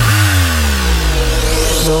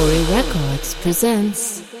Glory Records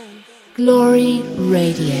presents Glory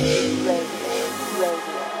Radio.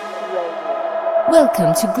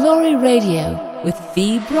 Welcome to Glory Radio with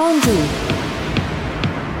V. Brondou.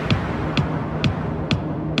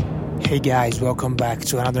 Hey guys, welcome back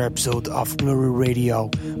to another episode of Glory Radio.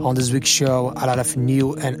 On this week's show, a lot of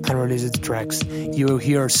new and unreleased tracks. You will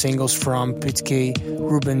hear singles from Pete K,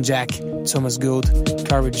 Ruben Jack, Thomas Gold,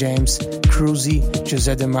 Carrie James, Cruzy,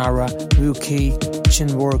 Jose Demara, Will K,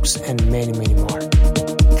 Chinworks, and many, many more.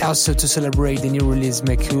 Also, to celebrate the new release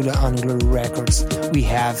Macula on Glory Records, we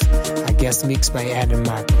have a guest mix by Adam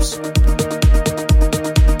Marcus.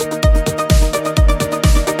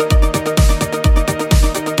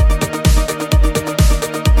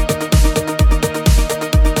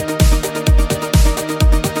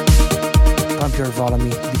 Pump your volume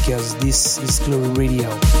because this is Glory Radio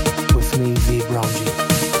with me, V. Brondou.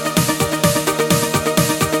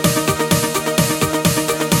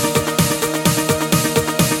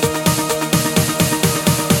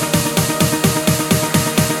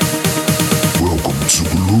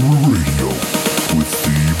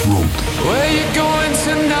 Where you going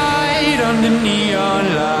tonight under neon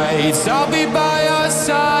lights? I'll be by your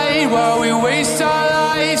side while we waste our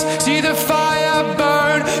lives. See the fire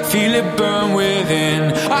burn, feel it burn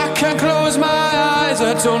within. I can't close my eyes,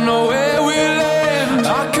 I don't know where we'll end.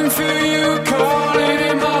 I can feel you calling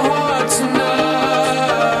in my heart tonight.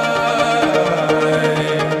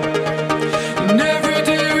 And every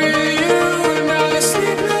day with you, another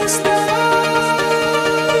sleepless night.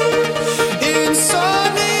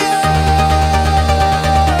 Insomnia,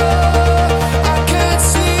 I can't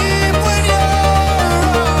sleep when you're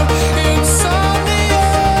around. Insomnia,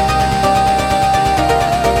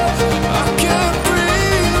 I can't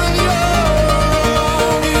breathe when you're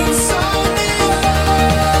around. Insomnia,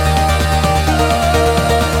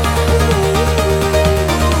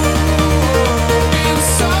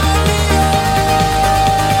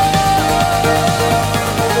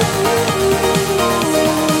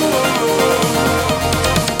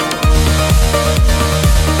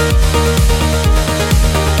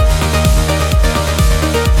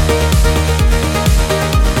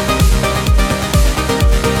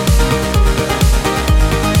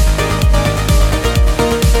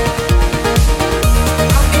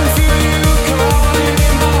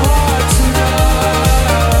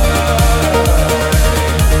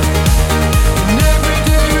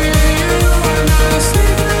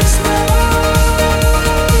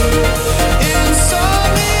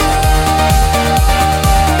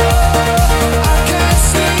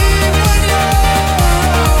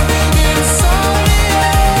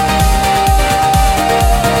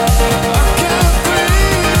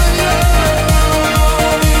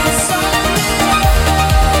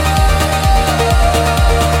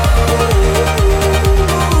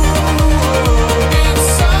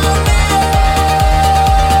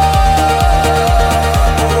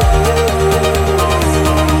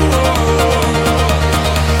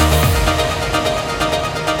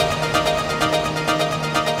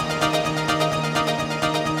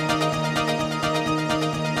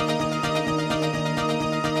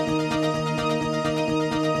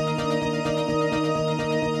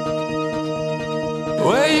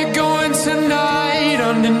 where you going tonight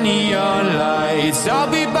under neon lights? I'll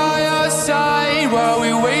be by your side while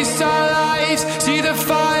we waste our lives. See the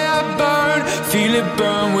fire burn, feel it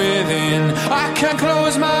burn within. I can't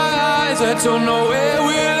close my eyes, I don't know where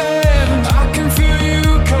we'll end. I can feel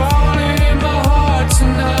you calling in my heart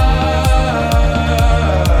tonight.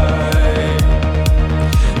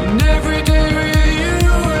 And every day with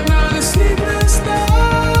you, another sleepless night.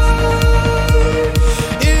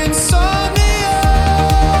 Insomnia,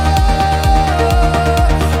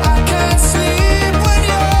 I can't sleep when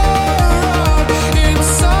you're around.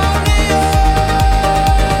 Insomnia,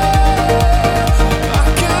 I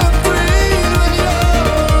can't breathe when you're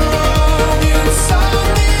around.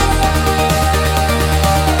 Insomnia.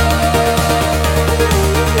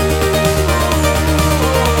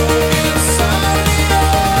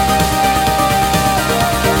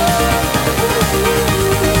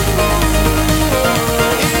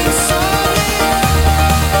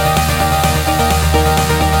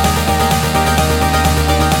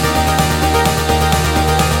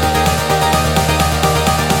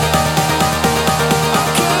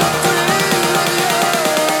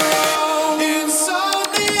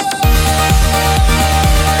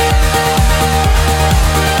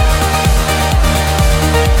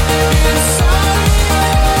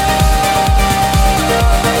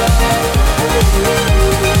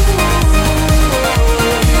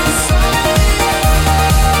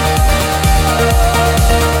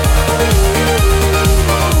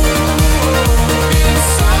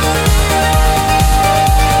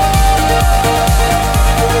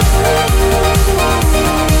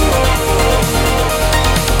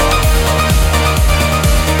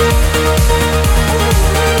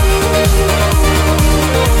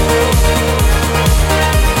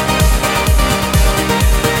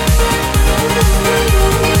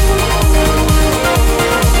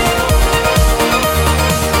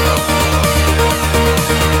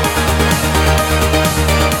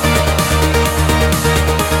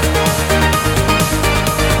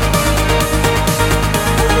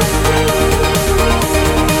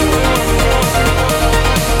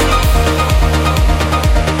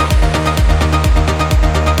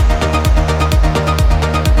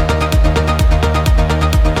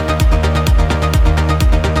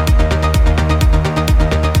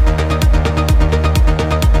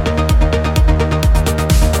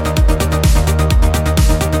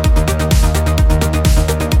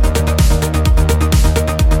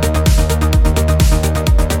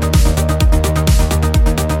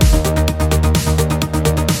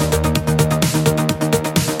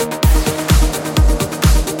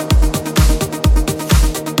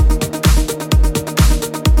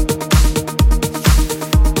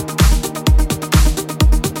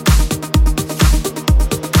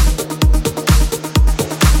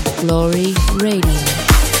 Glory Radio.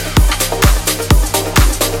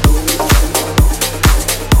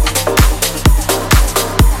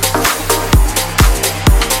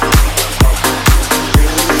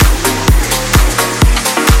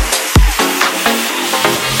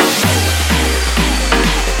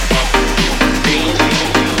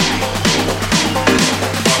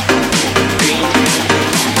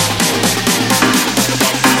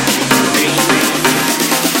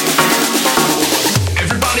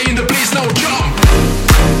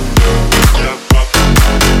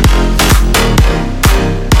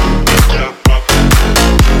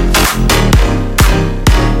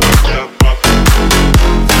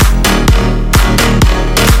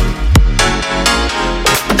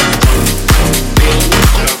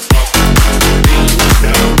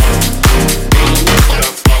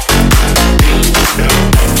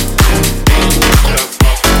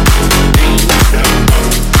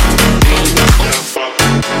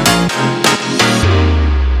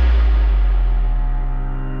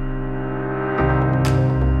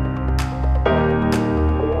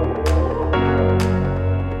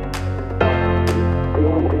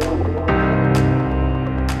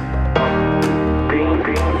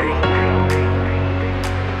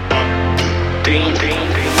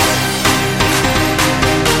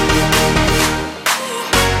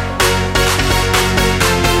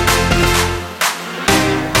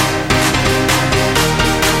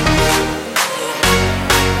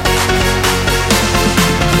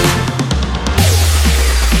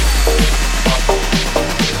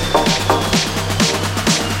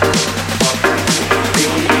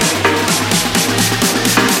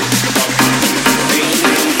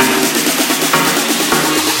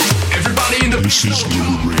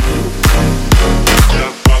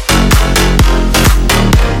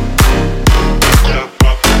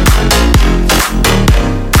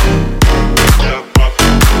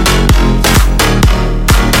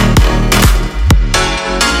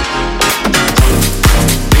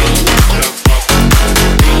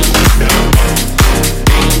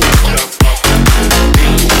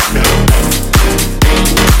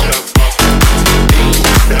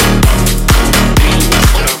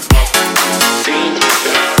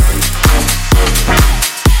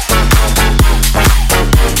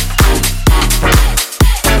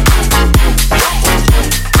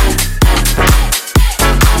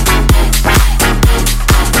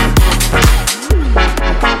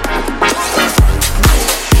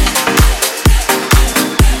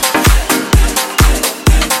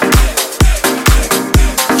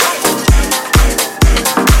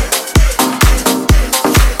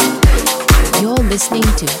 Listening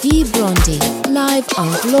to V Bronte live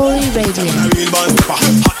on Glory Radio.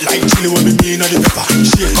 Hot like chili when me mean on the pepper.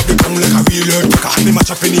 Shake up the tongue like a real earthquaker. Me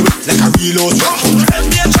match up anyway like a real host. Let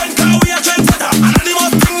me a trend car, we a trendsetter.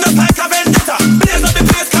 Anonymous thing that's like a vendetta. Blaze up the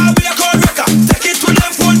place car, we a cold wrecker. Take it to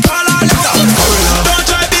them phone, call our letter. Gorilla, don't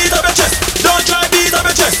try beat up your chest. Don't try beat up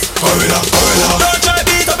your chest. Gorilla, gorilla, don't try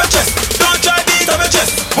beat up your chest. Don't try beat up your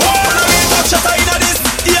chest. Oh, no beat up shot in this.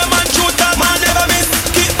 Yeah man, shoot that man never miss.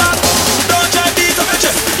 Keep back. Don't try beat up your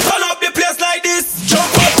chest. Turn up the place like this. Jump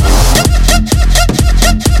up.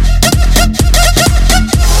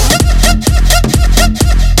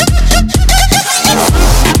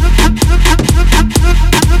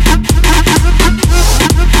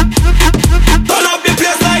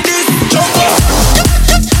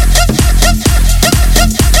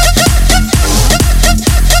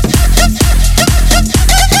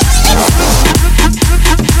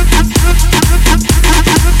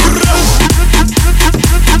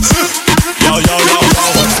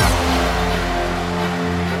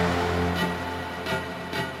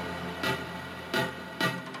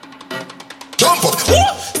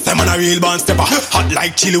 Real band stepper, hot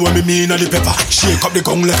like chili when me mean on the pepper. Shake up the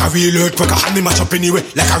gong like a real earthquaker. And me match up anyway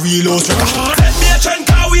like a real host wrecker. Let me a trend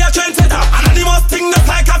car, we a trendsetter. Anonymous thing that's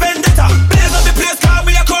like a vendetta. Blaze up the place car,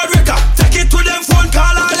 we a cold wrecker. Take it to them phone, call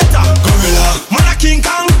our letter. Gorilla, man a King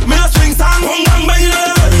Kong, me no swing song. Hung gang bang in the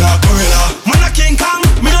Gorilla, gorilla, man a King Kong,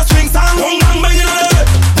 me no swing song. Hung gang bang in the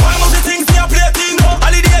why must the things see a play thing?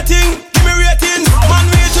 Holiday thing, give me rating. Man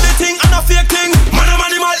way to the thing and a fake thing. Man a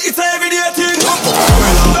animal, it's a everyday thing.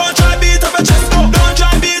 Gorilla, don't try beat up your chest. Don't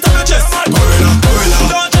try beat up your chest. Gorilla, gorilla,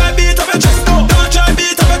 don't try beat up your chest. Don't try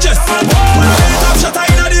beat up your chest. One beat up shot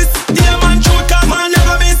in this. Yeah man shoot, cause man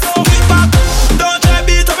never miss.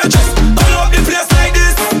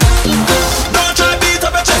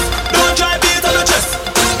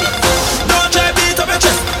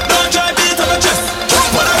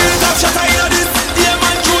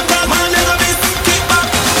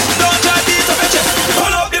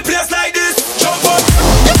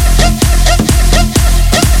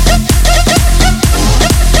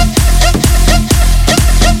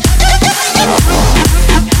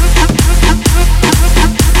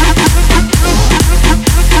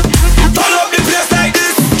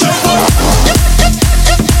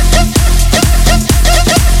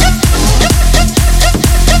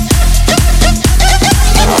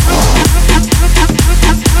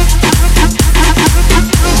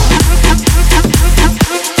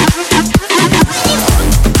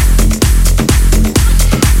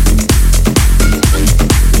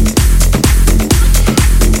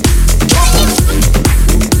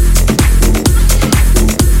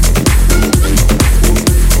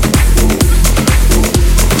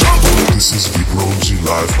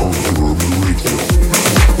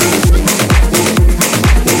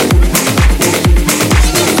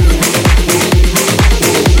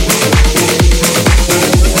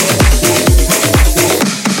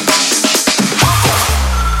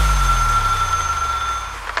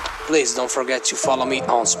 Don't forget to follow me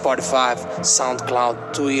on Spotify,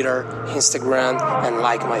 SoundCloud, Twitter, Instagram, and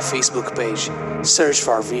like my Facebook page. Search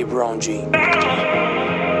for V Brown G.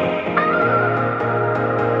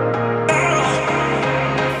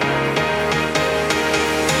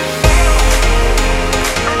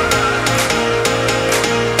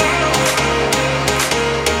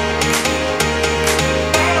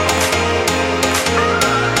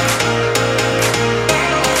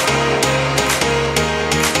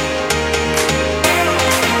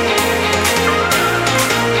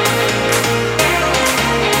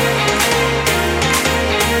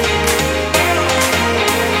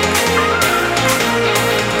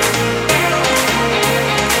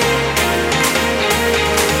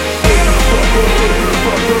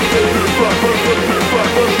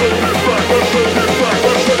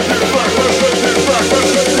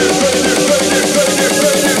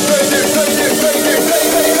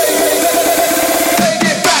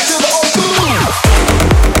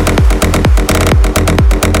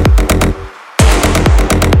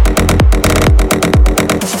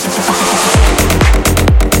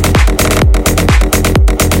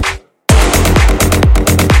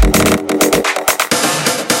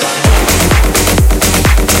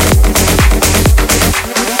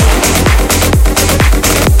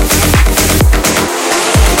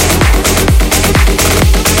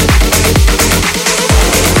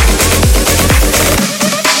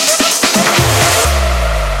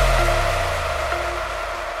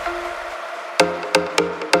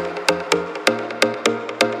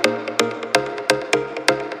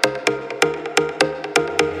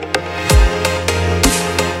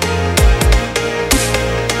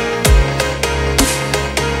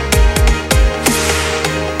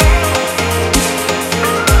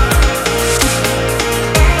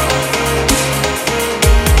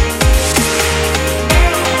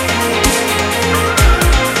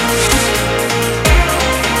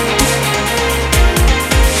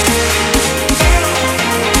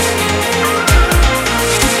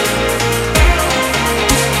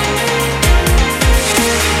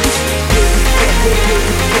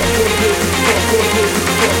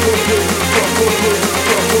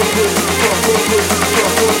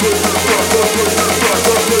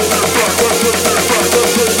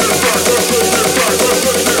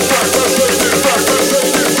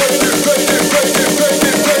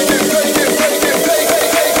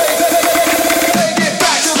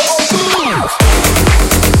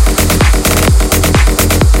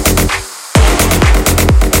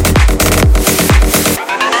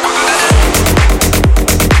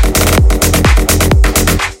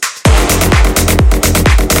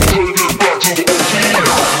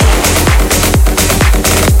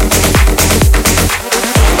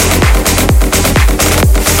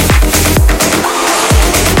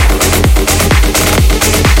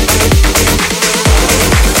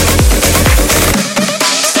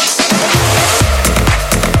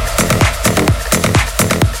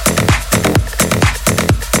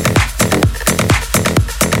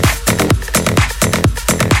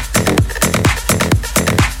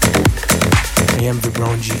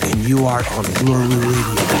 And you are on Glory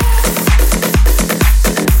Radio.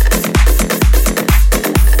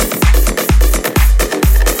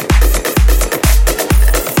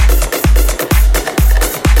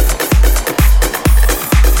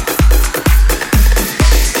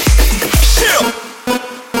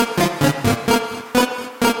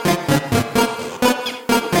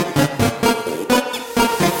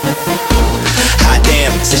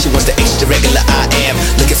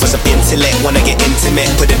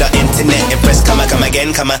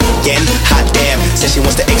 Come again, hot damn. Says she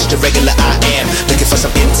wants the extra regular, I am looking for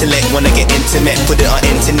some intellect, wanna get intimate, put it on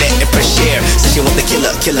internet and press share. Says she want the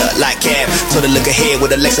killer like Cam. Told her look ahead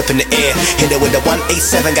with her legs up in the air. Hit her with the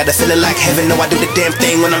 187, got her feeling like heaven. Know I do the damn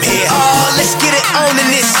thing when I'm here. Oh, let's get it on in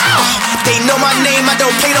this. They know my name, I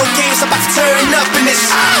don't play no games. I'm about to turn up in this.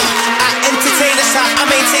 I entertain, that's how I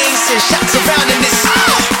maintain. Send shots around in this.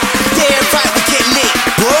 Damn right, we get lit.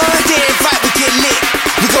 Boy, damn right, we get lit.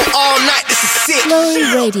 We go all night, this is sick.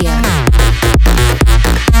 Glory Radio.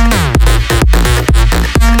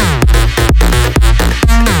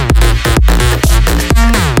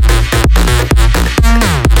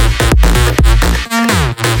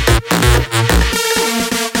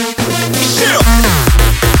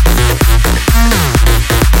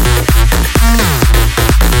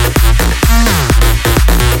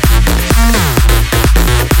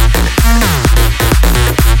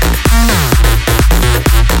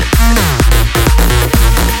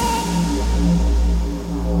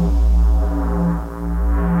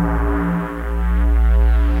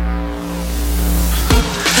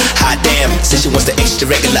 Says she wants the extra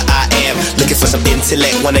regular, I am some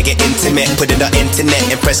intellect, wanna get intimate. Put it on internet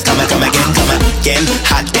and press come again.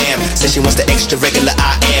 Hot damn, says she wants the extra regular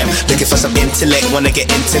I am. Looking for some intellect, wanna get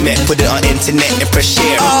intimate. Put it on internet and press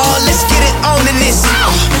share. Oh, let's get it on in this.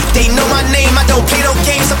 They know my name, I don't play no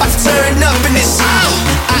games. I'm about to turn up in this.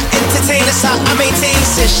 I entertain, that's how I maintain.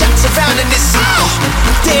 Send shots around in this.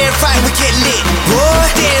 Damn right we get lit, boy.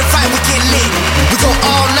 Damn right we get lit. We go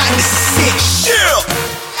all night, this is sick. Yeah.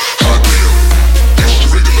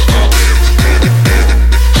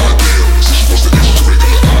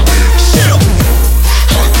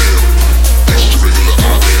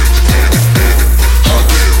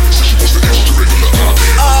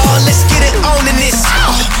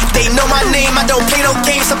 I don't play no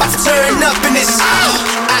games, I'm about to turn up in this.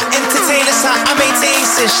 I entertain, that's how I maintain.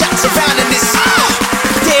 Send shots around in this.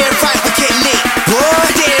 Damn right we get lit, boy.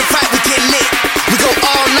 Damn right we get lit. We go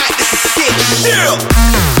all night, this is sick. Yeah.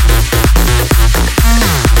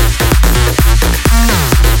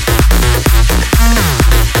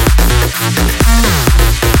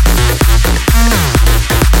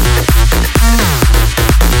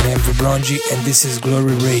 I am Vibronji and this is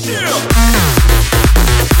Glory Radio.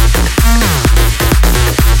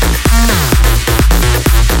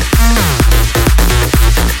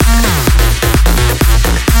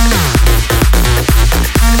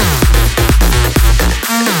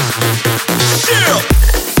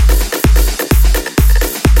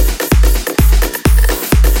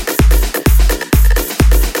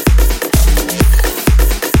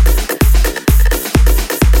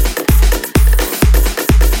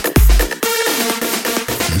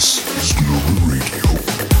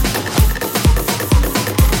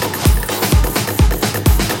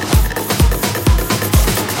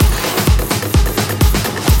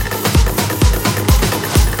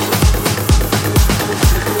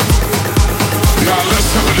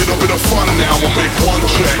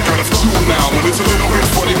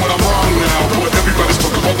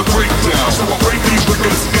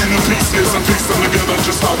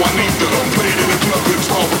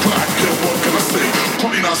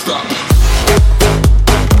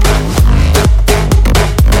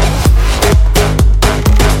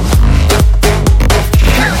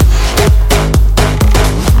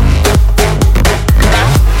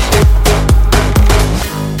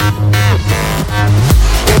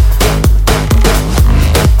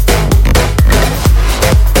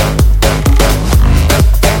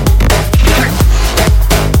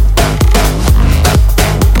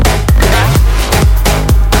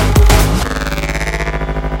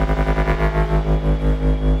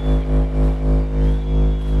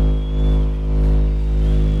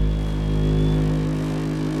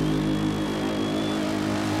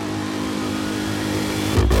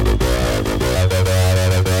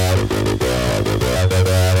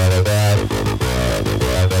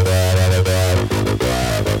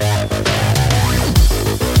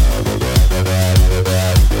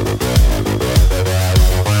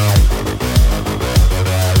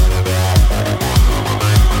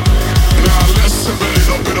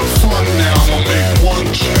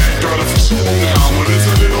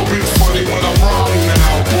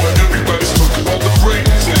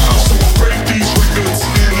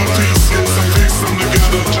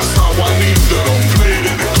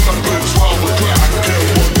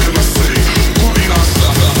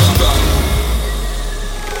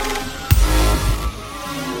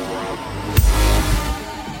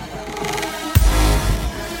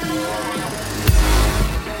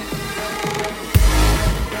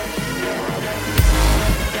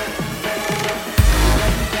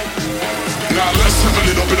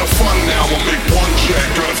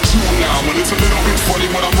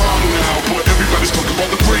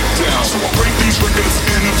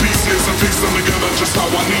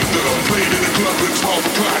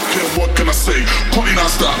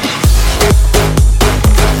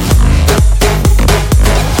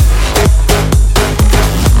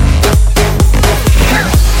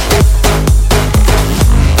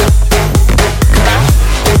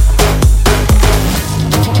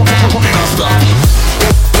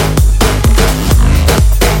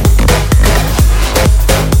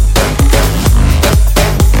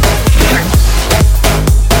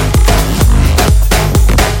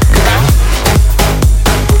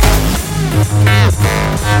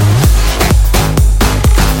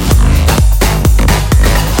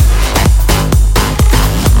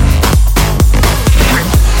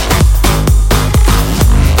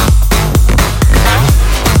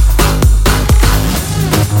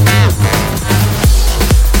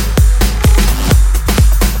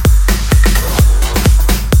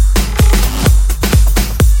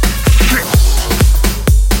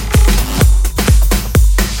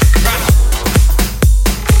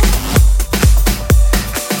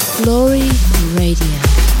 Glory Radio.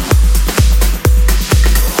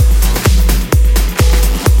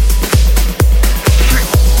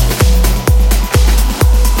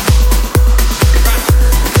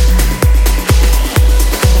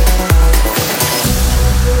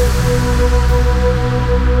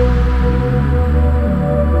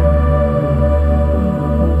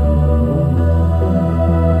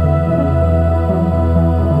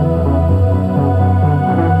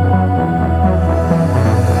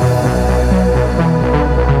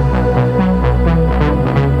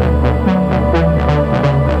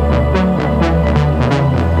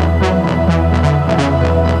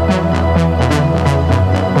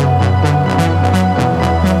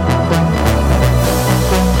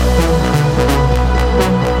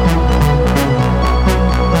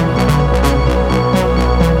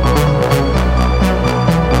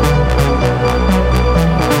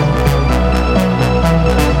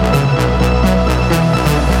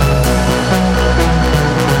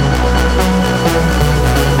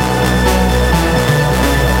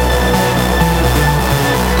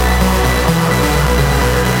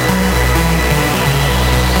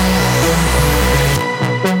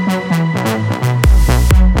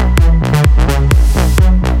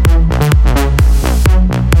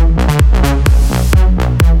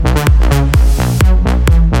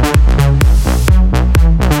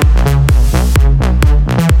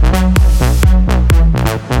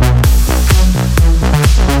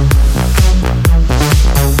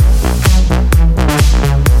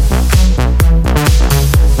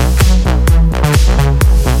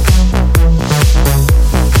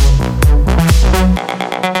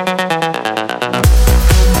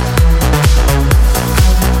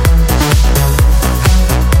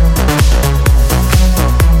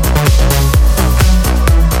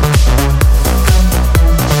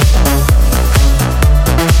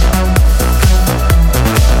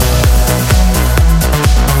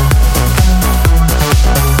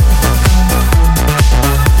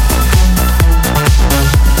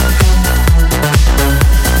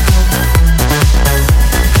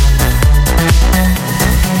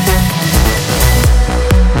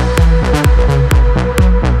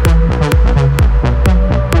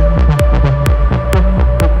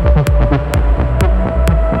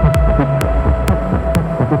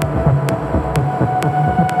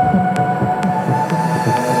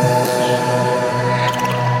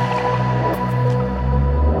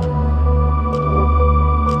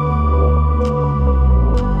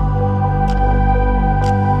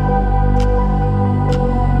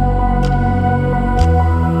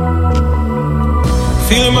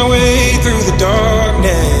 Feeling my way through the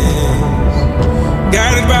darkness,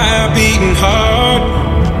 guided by a beating heart.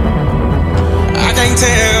 I can't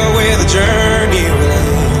tell where the journey will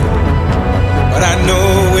end, but I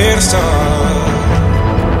know where to start.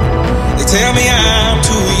 They tell me I'm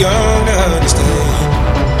too young to understand.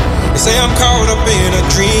 They say I'm caught up in a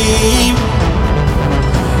dream,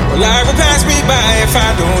 but life will pass me by if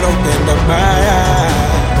I don't open up my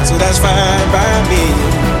eyes. So that's fine by me.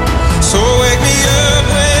 So wake me up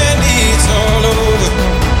when it's all over,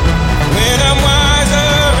 when I'm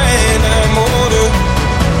wiser and I'm older.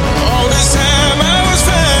 All this time I was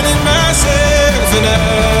finding myself and I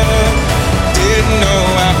didn't know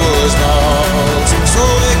I was lost. So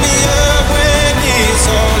wake me up when it's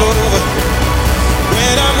all over,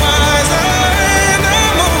 when I'm wiser and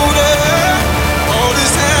I'm older. All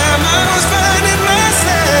this time I was finding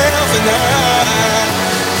myself and I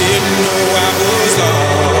didn't know I was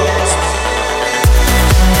lost.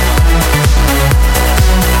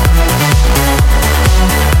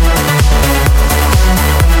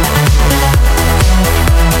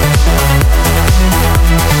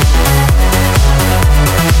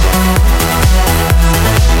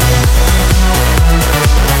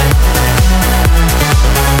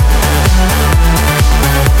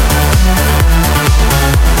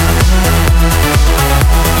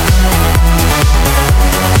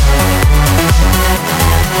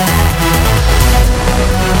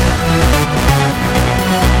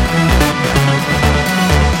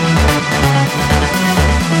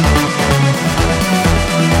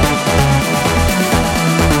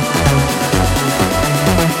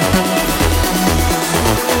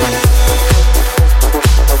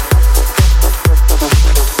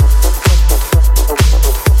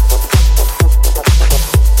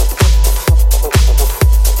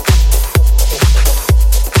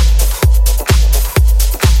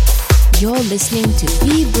 Listening to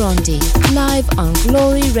B. Bronte live on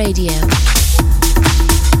Glory Radio.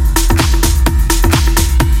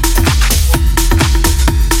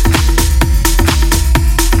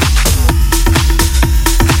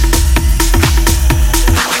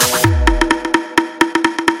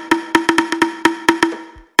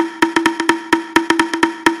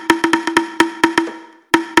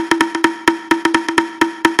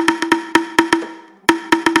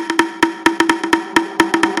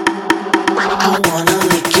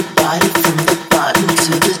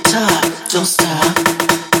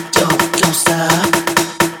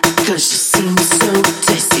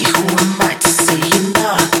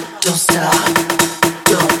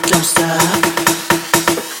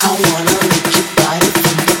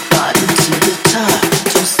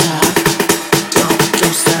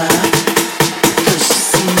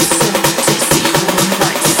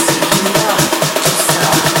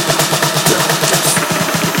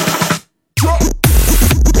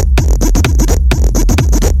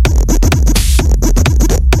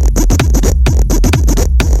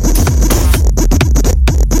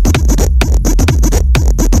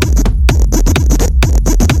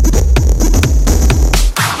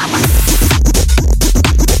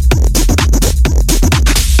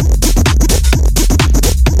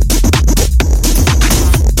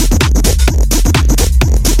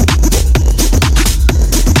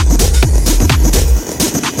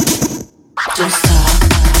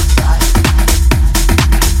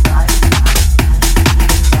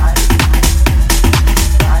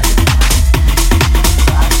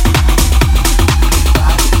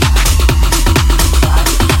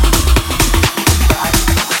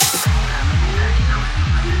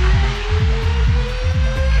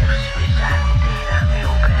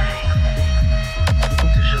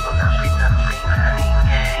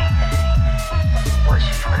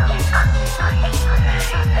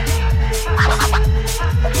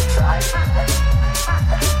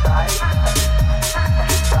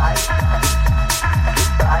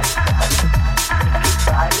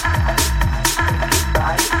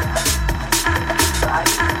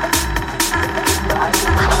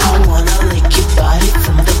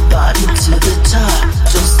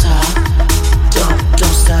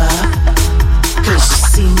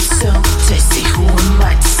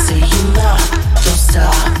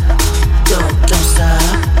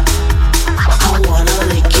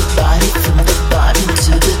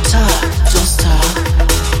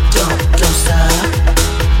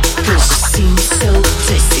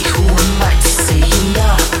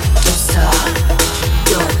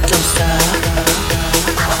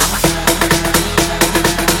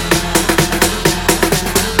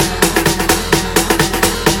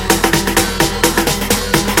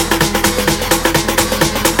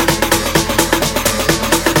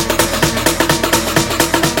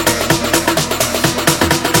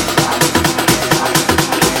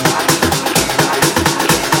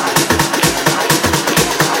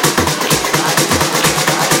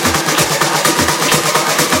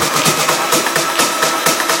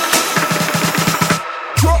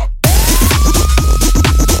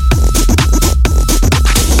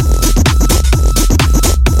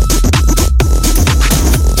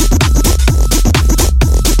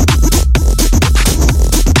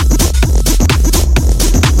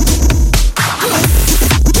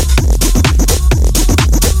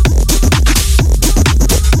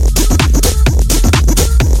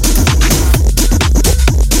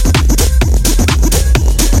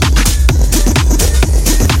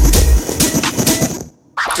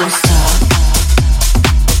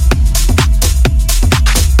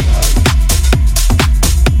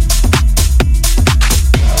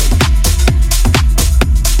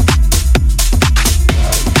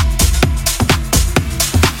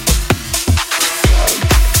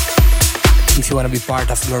 you want to be part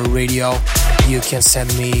of Glory Radio, you can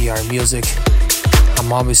send me your music.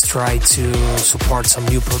 I'm always trying to support some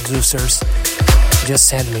new producers. Just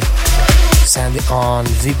send it on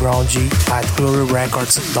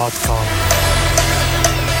vbrowng@gloryrecords.com.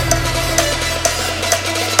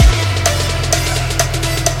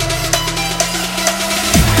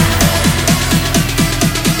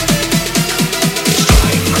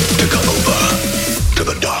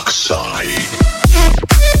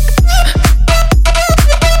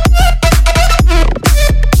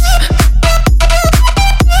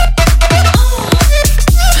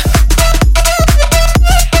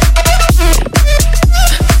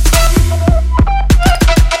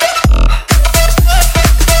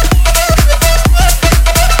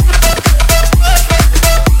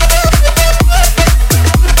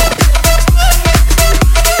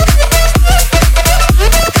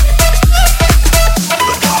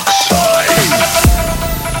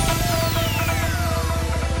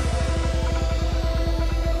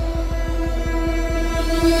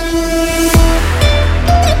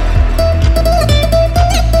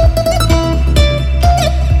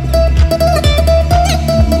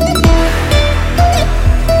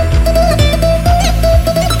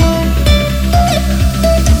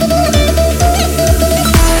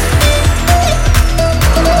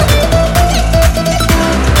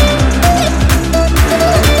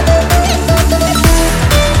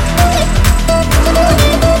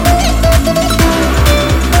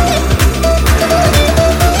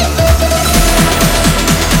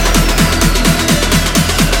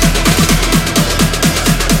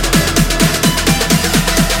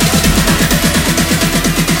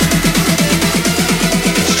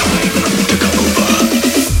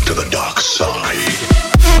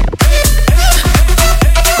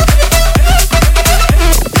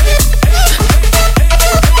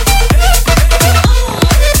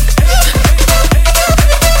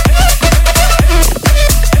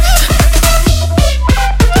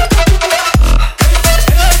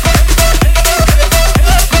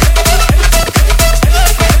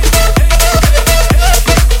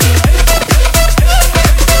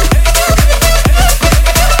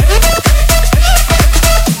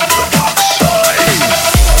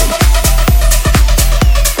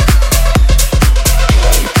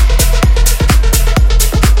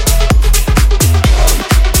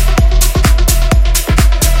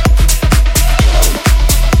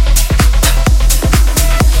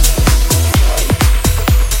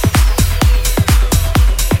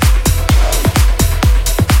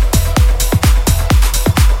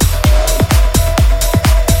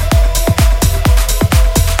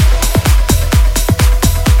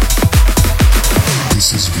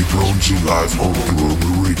 Mixing live on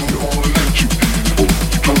Global Radio.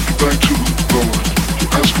 Drop you back to the floor.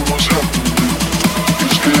 You're asking what's happening.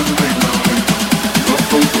 It's getting late now. Not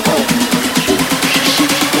both the arguments. She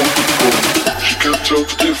said she won't control. She can't tell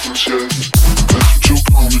the difference yet. That's what you're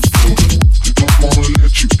coming for. They don't wanna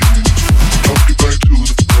let you be. Drop you back to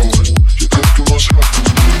the floor. You're asking what's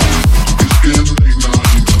happening. It's getting late now.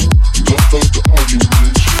 Not both the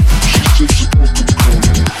arguments. She said she won't control.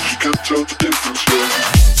 She can't tell the difference yet.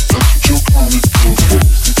 That's what you're coming for.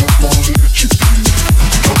 They don't wanna let you be.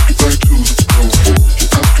 Drop you back to the floor.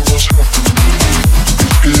 You're asking what's happening.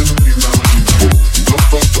 It's getting late now. Not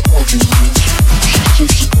both the arguments. She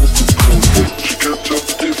said she won't control. She can't tell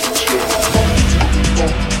the difference yet.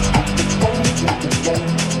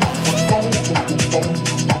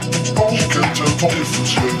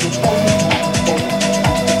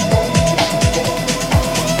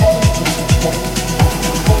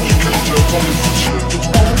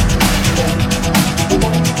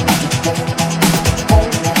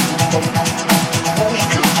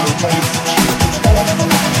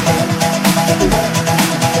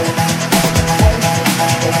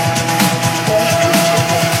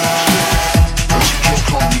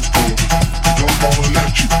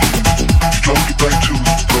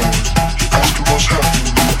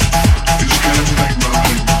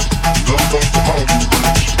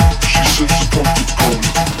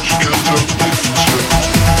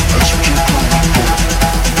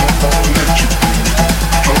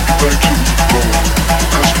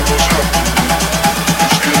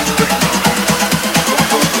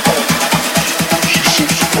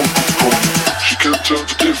 She can't tell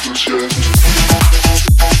the difference yet.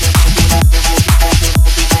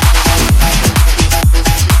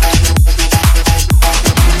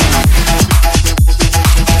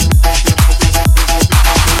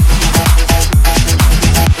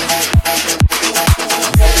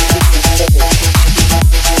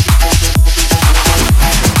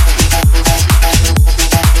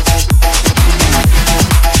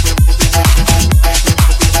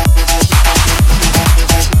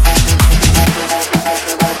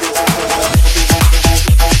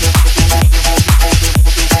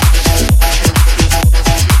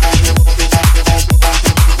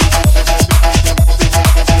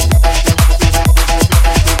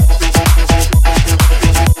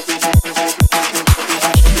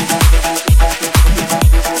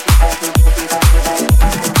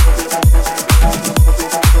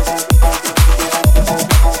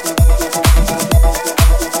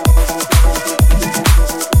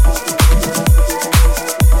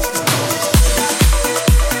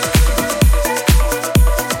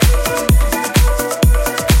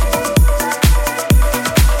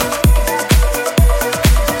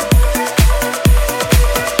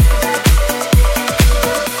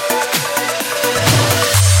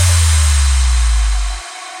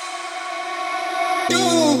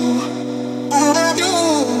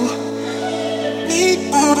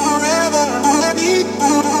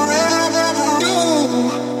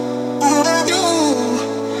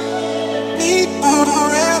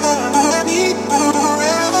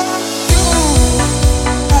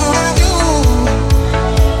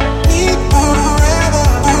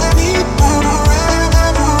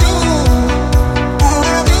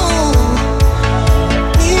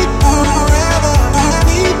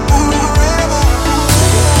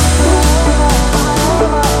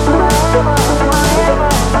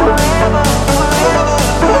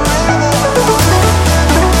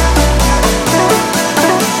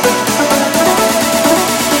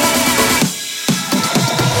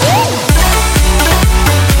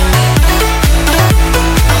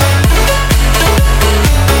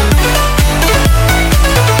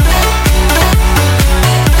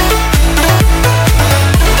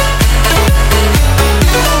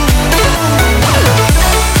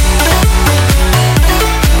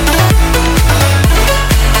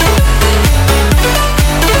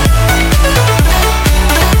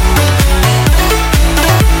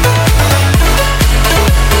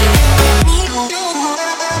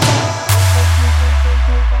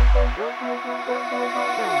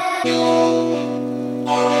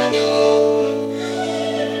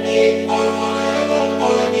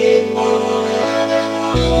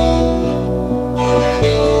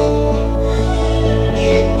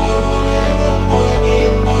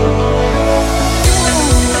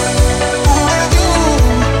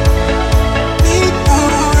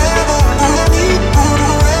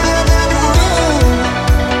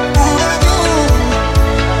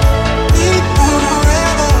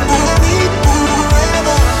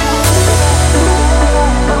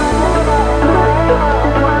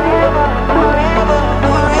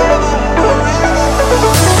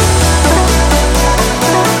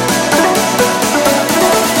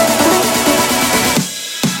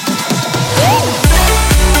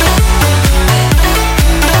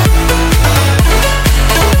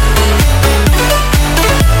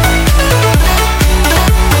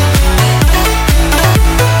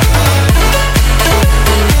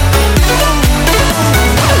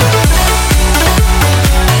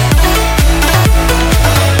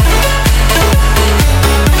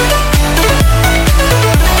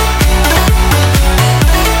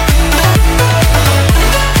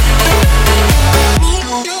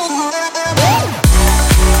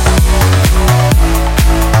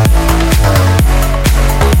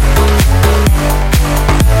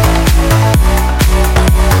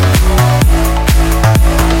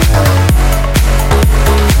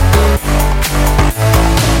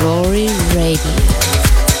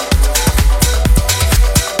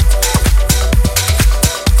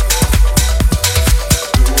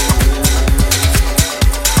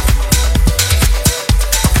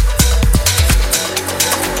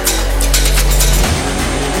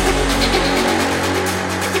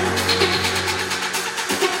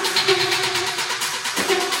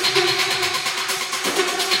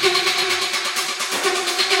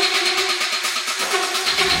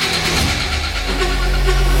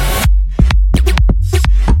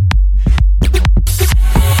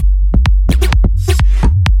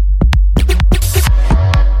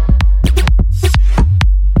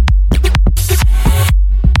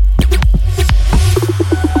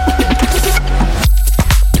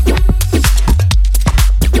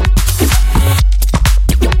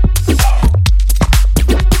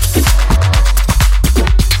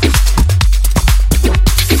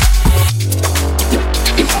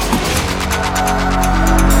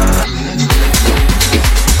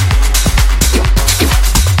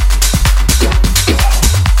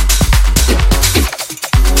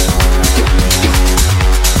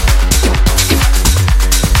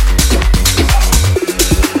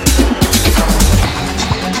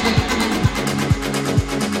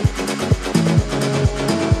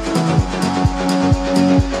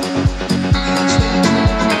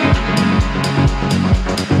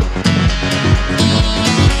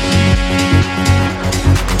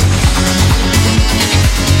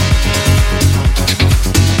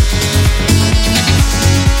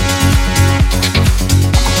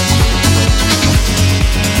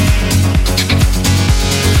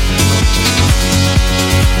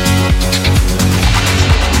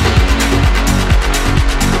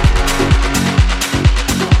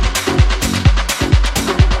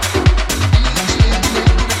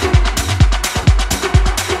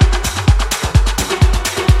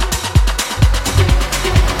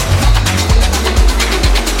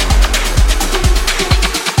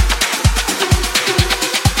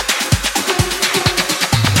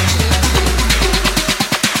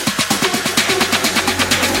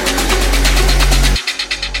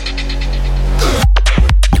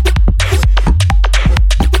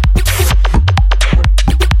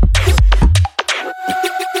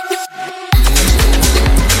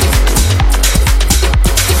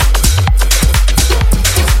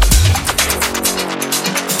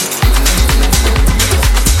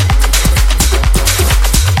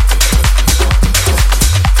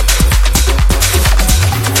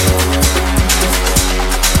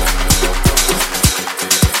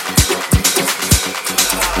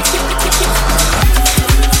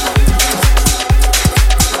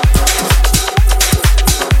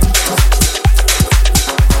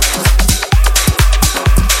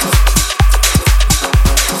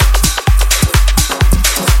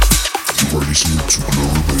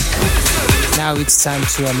 now it's time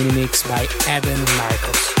to a mini mix by Eden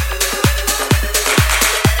Marcos.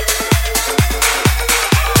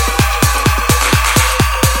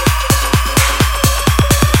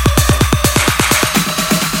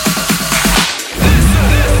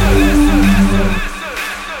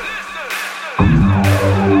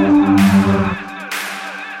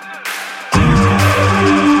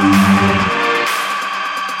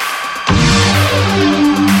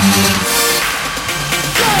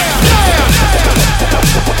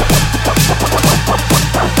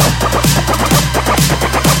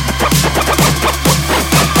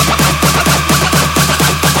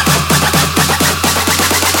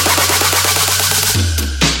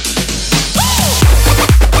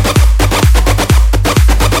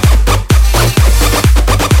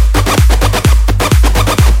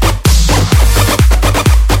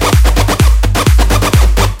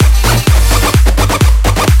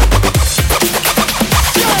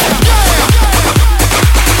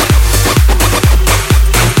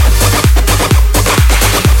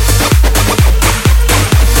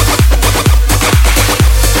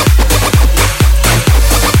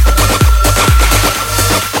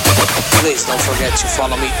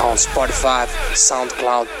 Spotify,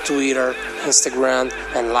 SoundCloud, Twitter, Instagram,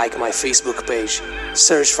 and like my Facebook page.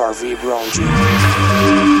 Search for V Brown G.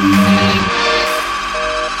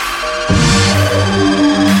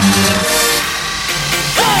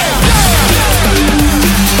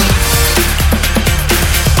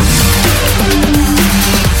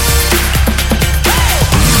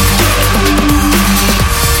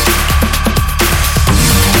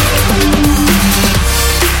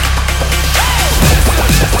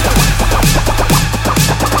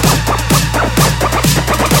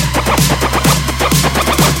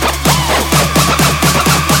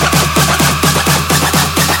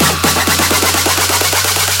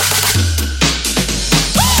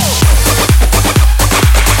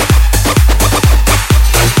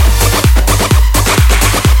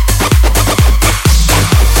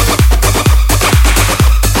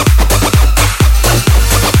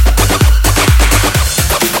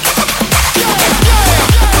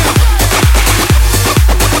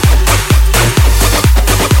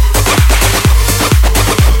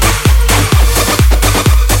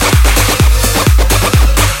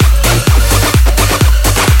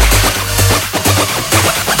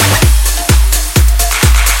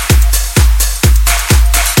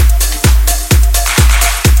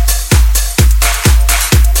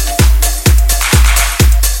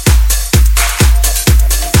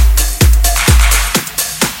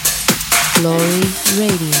 Glory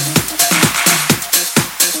Radio.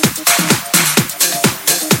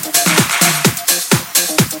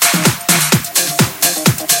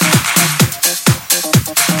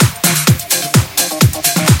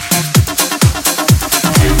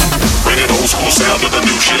 Sound of the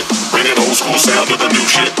new shit. Bring it old school sound of the new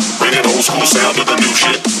shit. Bring it old school sound of the new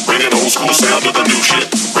shit. Bring it old school sound of the new shit.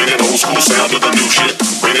 Bring it old school sound of the new shit.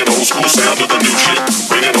 Bring it old school sound of the new shit. Bring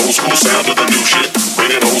it old school sound of the new shit. Bring it old school sound of the new shit.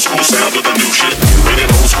 Bring it old school sound of the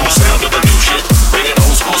new shit. Bring it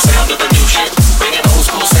old school sound of the new shit. Bring it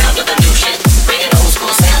old school sound of the new shit. Bring it old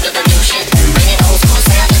school sound of the new shit.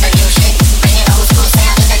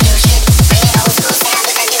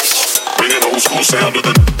 Bring it old school sound of the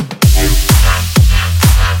new shit.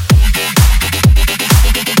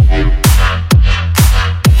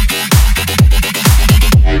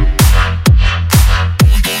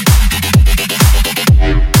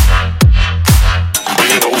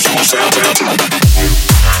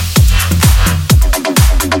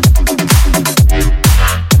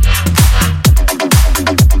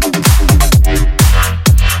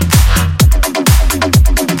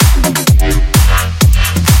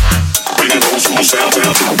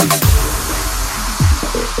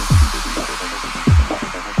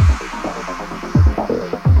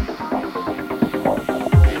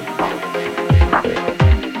 it old school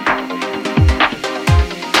sound of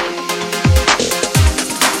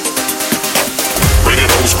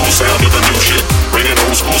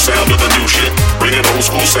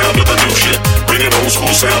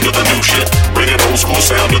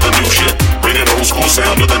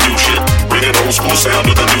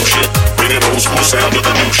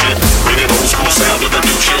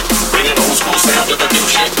the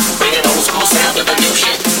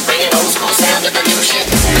new shit.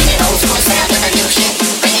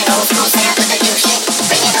 Bring it old school sound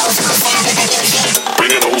of the new shit.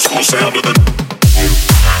 Bring it old school sound of the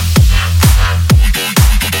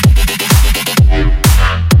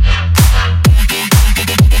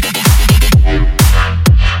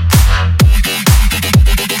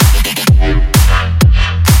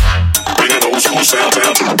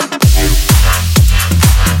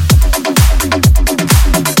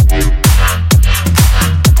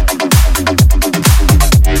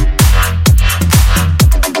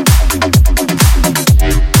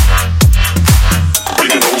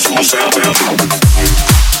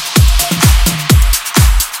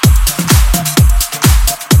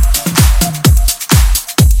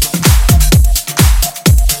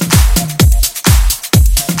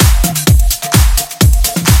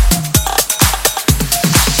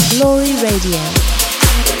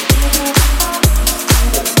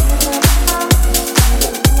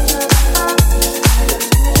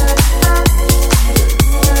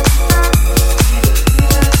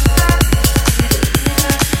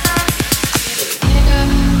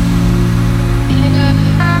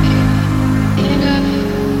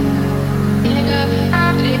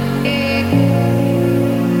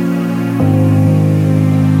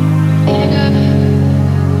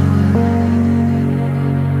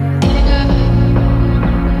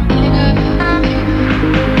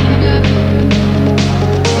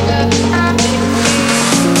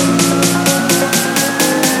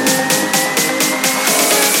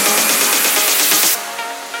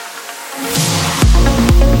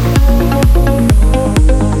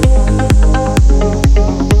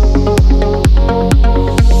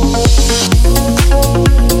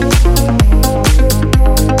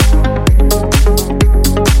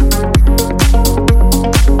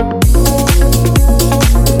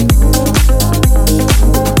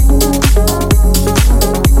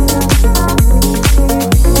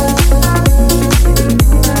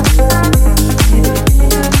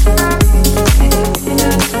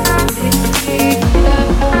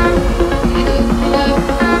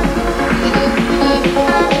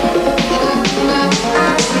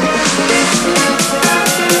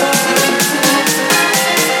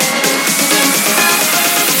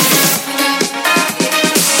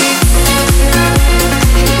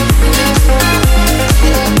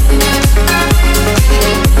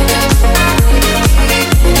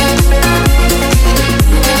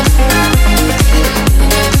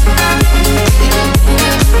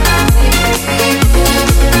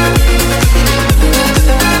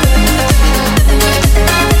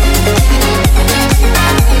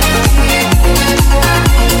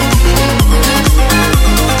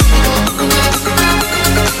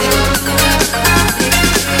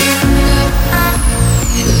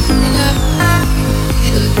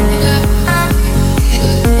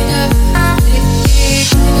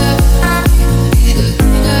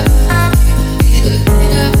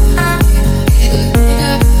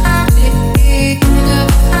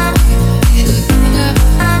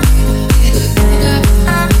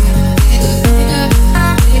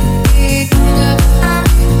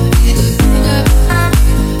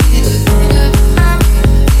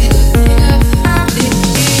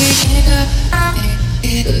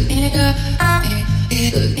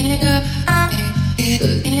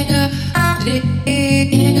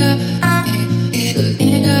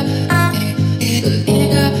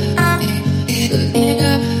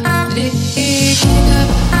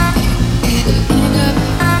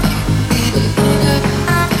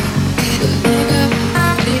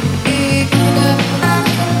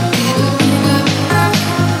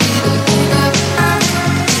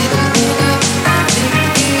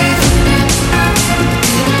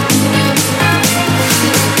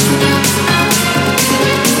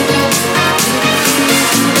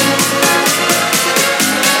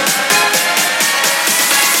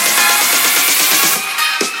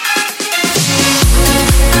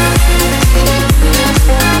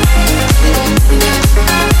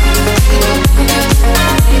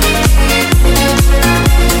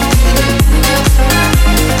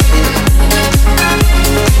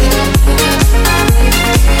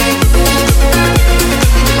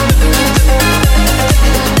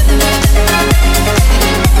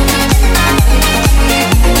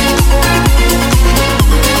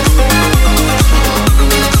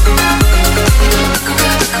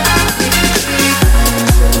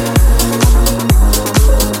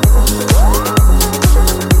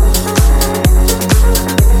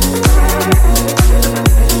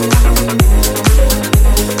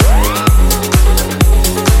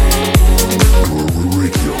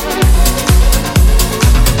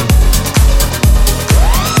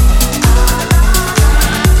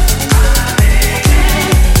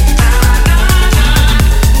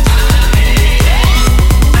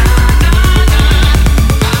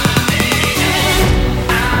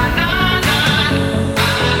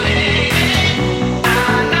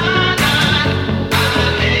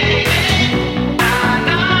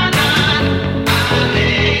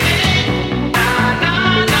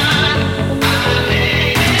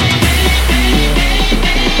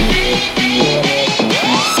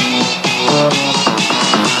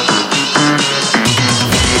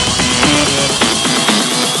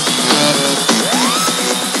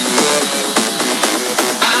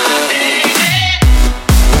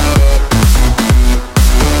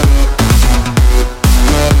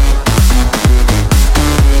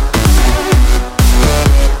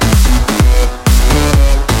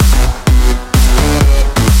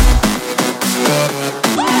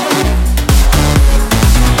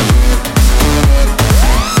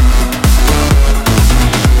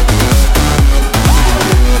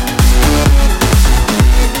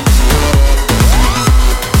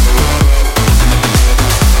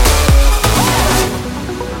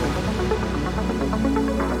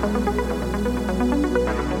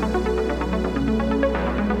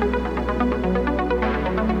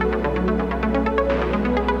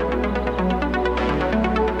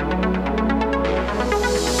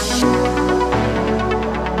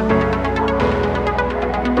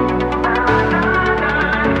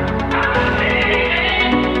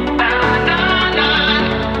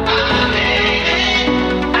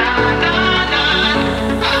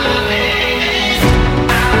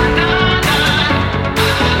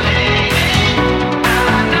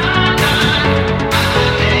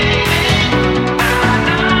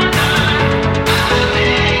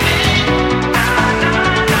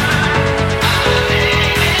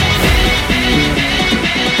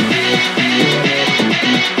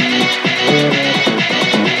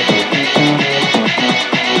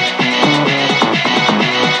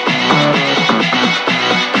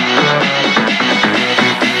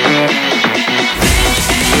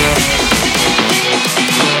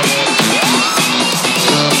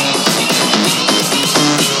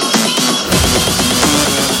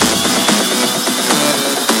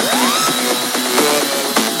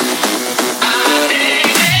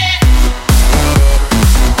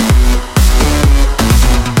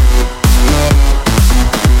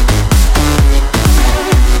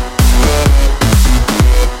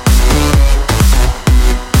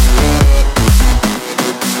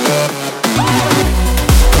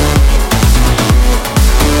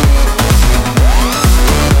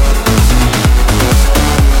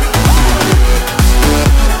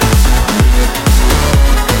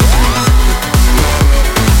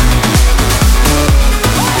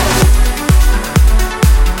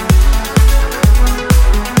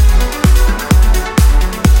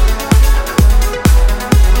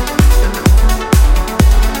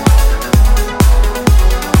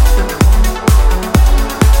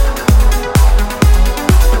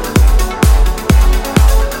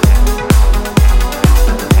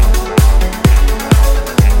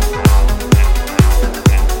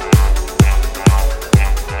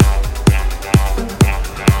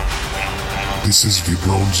This is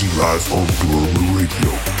Vibronzi live on Glory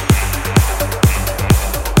Radio.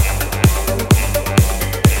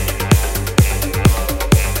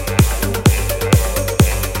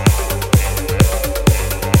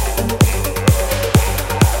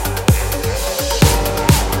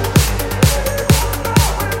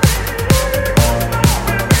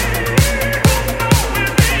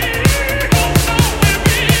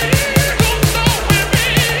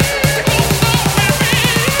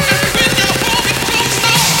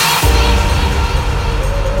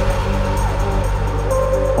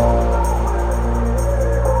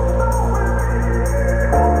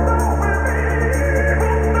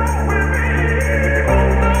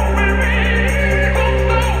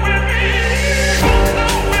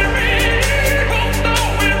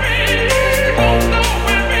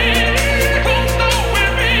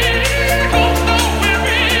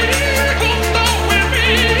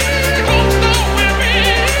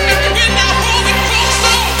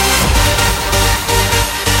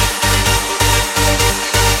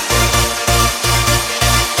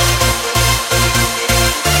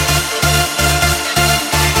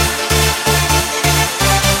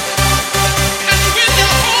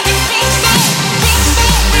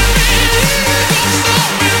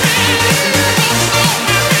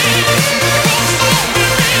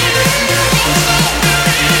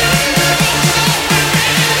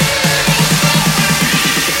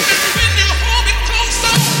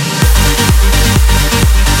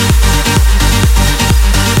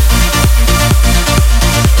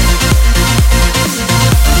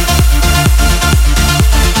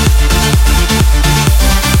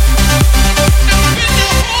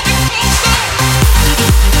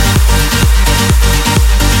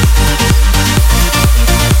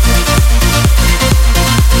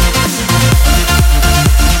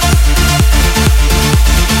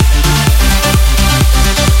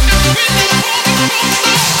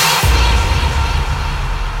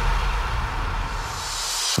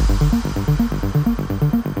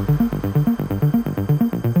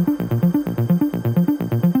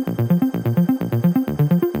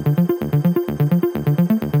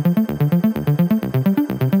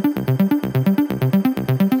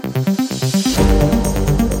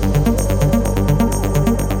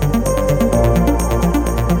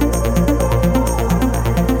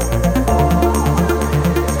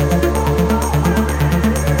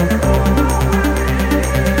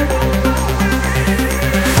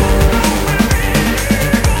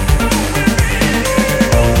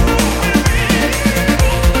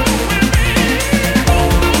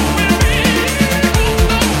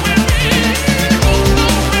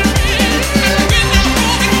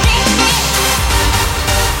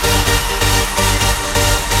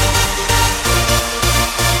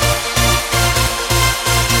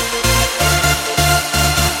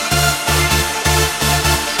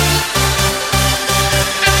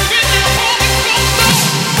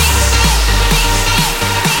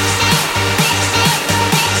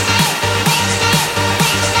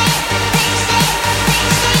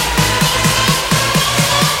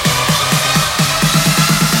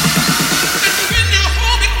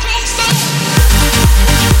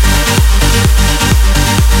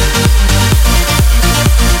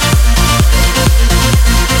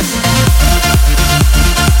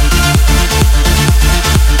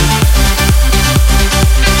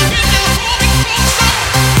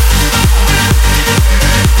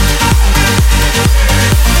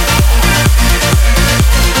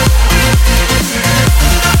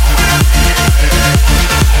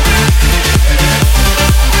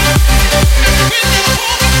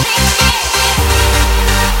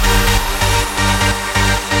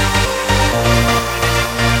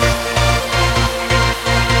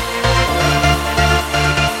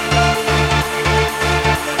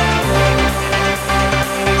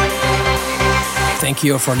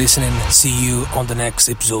 Thank you for listening. See you on the next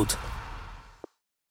episode.